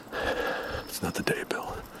It's not the day,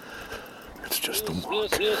 Bill. It's just the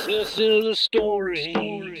walk. This is a story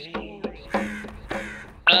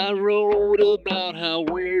I wrote about how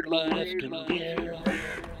weird life can get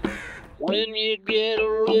when you get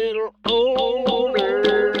a little older.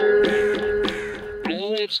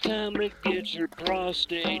 Now it's time to get your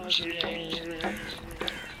prostate checked.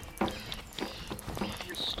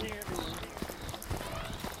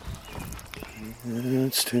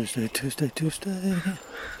 It's Tuesday.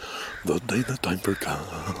 The day that time forgot.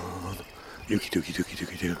 Yuki dookie dookie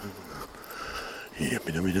dookie doo.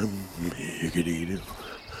 Yummy dummy dum. Yuki dookie doo.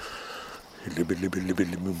 Libby libby libby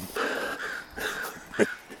libby.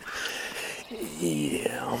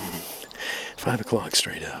 Yeah. 5 o'clock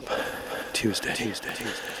straight up. Tuesday.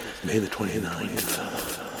 May the 29th.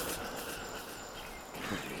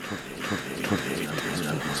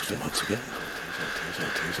 28 months ago.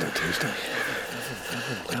 Tuesday.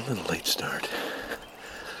 Got a little late start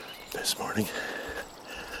this morning.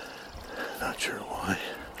 Not sure why,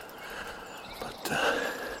 but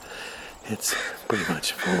it's pretty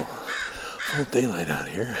much full daylight out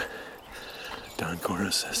here. Don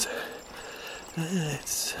Cora says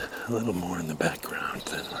it's a little more in the background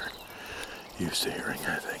than we're used to hearing,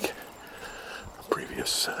 I think.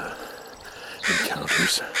 Previous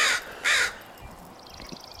encounters,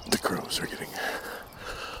 the crows are getting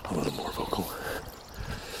a little more vocal,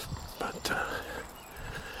 but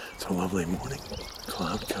it's a lovely morning.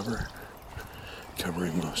 Cloud cover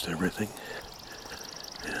covering most everything,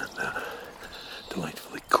 and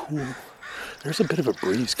delightfully cool. There's a bit of a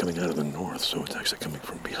breeze coming out of the north, so it's actually coming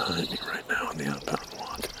from behind me right now on the outbound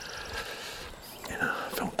walk. Yeah, I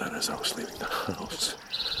felt that as I was leaving the house,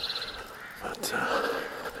 but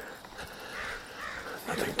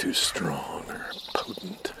nothing too strong or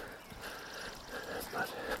potent, but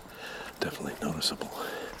definitely noticeable.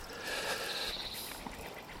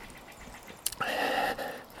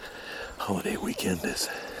 Holiday weekend is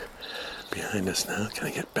behind us now. Can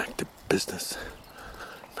I get back to business?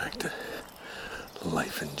 Back to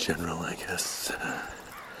life in general, I guess.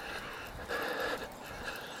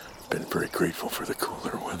 Been very grateful for the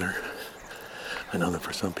cooler weather. I know that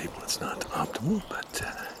for some people it's not optimal, but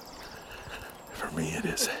for me it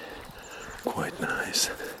is quite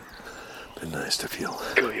nice. Been nice to feel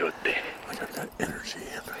like I've got energy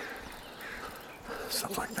and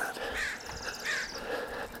stuff like that.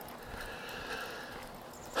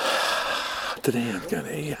 Today I've got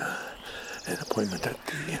an appointment at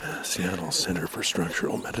the Seattle Center for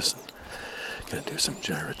Structural Medicine. Gonna do some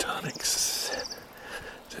gyrotonics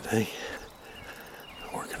today.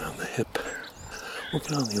 Working on the hip.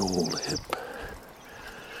 Working on the old hip.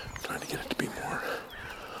 Trying to get it to be more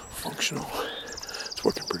functional. It's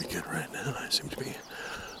working pretty good right now. I seem to be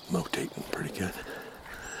motating pretty good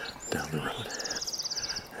down the road,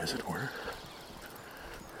 as it were.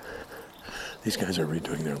 These guys are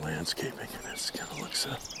redoing their landscaping, and it kind of looks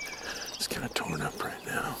it's kind of torn up right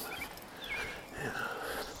now.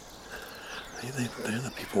 Yeah, they're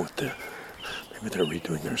the people with maybe they're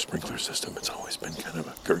redoing their sprinkler system. It's always been kind of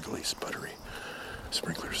a gurgly, sputtery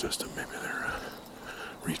sprinkler system. Maybe they're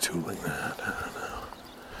retooling that. I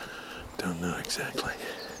don't know exactly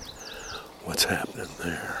what's happening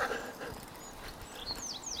there.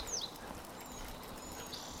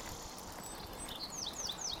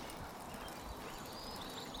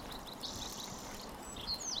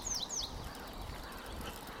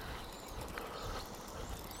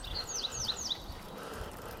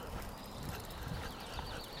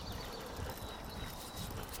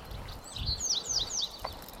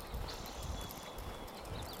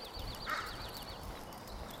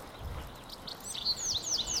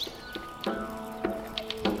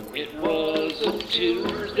 It was a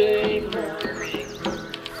Tuesday morning.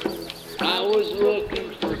 I was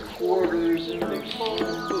looking for quarters and some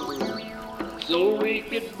food so we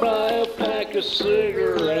could buy a pack of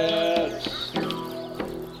cigarettes.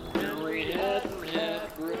 And we hadn't had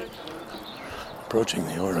breakfast. Approaching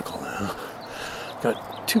the Oracle now.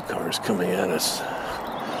 Got 2 cars coming at us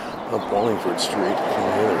up Wallingford Street from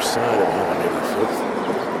the other side of 185th.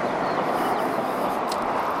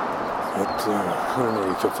 At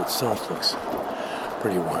 185th itself looks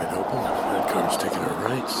pretty wide open. That car's taking a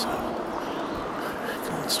right, so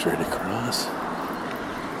going straight across.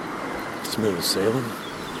 Smooth sailing.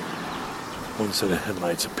 One set of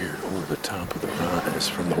headlights appeared over the top of the rise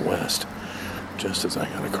from the west, just as I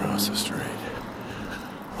got across the street.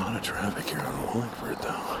 A lot of traffic here on Wallingford,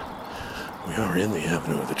 though. We are in the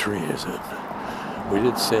Avenue of the Trees, and we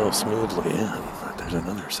did sail smoothly in, but there's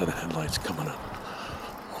another set of headlights coming up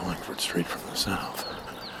Wallingford Street from the south.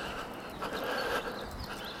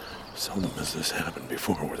 Seldom has this happened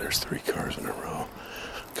before where there's 3 cars in a row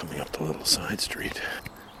coming up the little side street.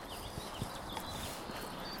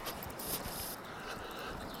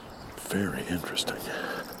 Very interesting.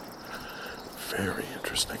 Very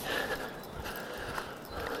interesting.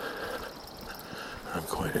 I'm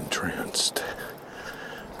quite entranced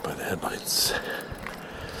by the headlights,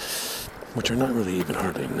 which are not really even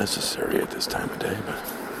hardly necessary at this time of day, but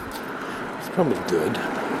it's probably good.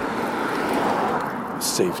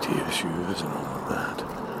 Safety issues and all of that.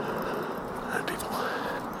 And people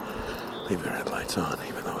leave their headlights on,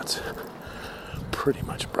 even though it's pretty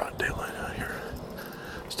much broad daylight out here.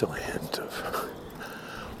 Still a hint of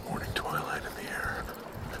morning twilight in the air.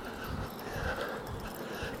 Yeah.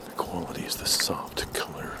 The quality is the soft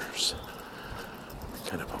colors,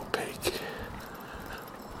 kind of opaque,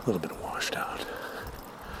 a little bit washed out.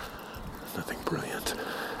 Nothing brilliant,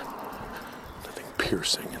 nothing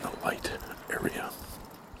piercing in the light area.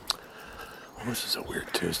 Well, this is a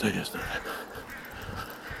weird Tuesday, isn't it?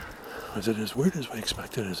 Is it as weird as we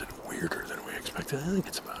expected? Is it weirder than we expected? I think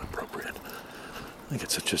it's about appropriate. I think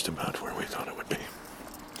it's just about where we thought it would be.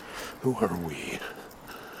 Who are we?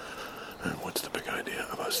 And what's the big idea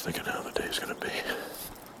of us thinking how the day's going to be?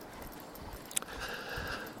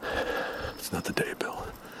 It's not the day, Bill.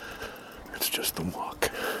 It's just the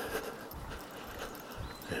walk.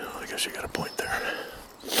 You know, I guess you got a point there.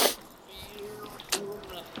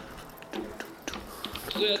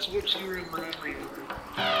 That's what you remind me of.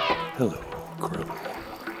 Hello, Crow.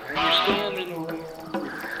 And you're standing around.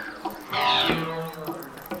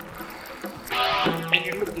 And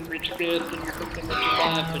you're looking at your death, and you're looking at your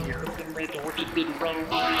life, and you're looking at what you did wrong.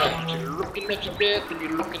 You're looking at your death, and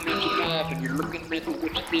you're looking at your life, and you're looking at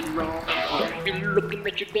what you did wrong. You're looking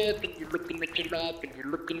at your death, and you're looking at your life, and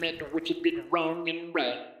you're looking at what you did wrong and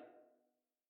right.